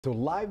So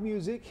live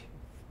music,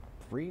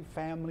 free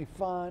family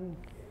fun,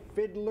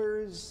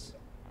 fiddlers,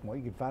 well,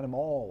 you can find them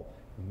all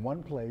in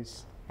one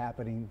place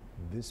happening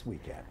this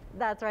weekend.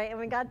 That's right, and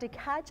we got to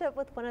catch up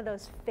with one of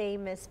those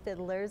famous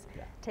fiddlers.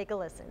 Yeah. Take a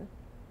listen.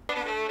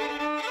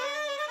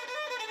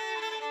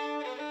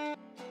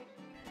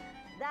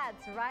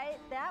 That's right,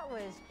 that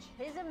was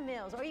Chisholm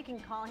Mills, or you can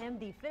call him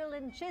the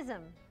Fiddlin'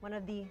 Chisholm, one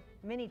of the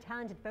many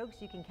talented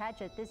folks you can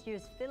catch at this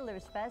year's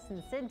Fiddlers Fest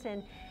in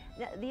Sinton.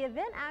 The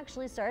event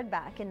actually started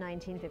back in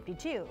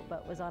 1952,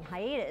 but was on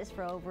hiatus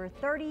for over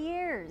 30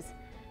 years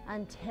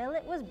until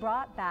it was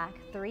brought back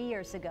 3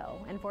 years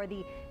ago. And for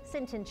the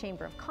Sinton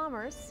Chamber of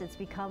Commerce, it's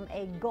become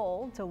a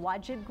goal to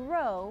watch it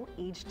grow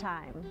each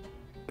time.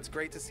 It's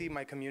great to see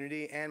my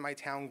community and my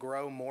town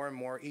grow more and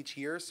more each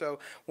year. So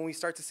when we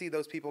start to see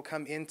those people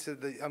come into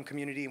the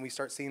community and we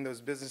start seeing those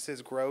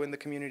businesses grow in the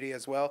community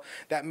as well,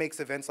 that makes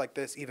events like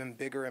this even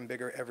bigger and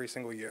bigger every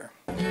single year.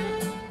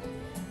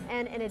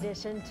 And in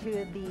addition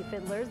to the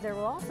Fiddlers, there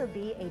will also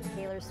be a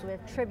Taylor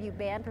Swift tribute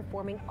band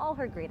performing all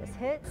her greatest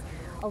hits,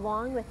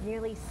 along with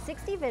nearly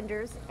 60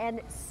 vendors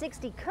and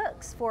 60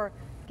 cooks for,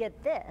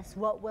 get this,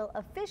 what will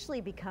officially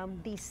become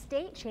the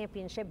state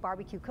championship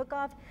barbecue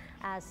cook-off,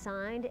 as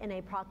signed in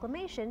a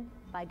proclamation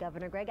by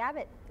Governor Greg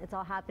Abbott. It's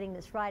all happening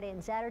this Friday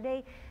and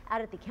Saturday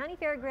out at the county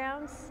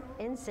fairgrounds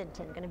in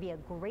Sinton. Going to be a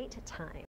great time.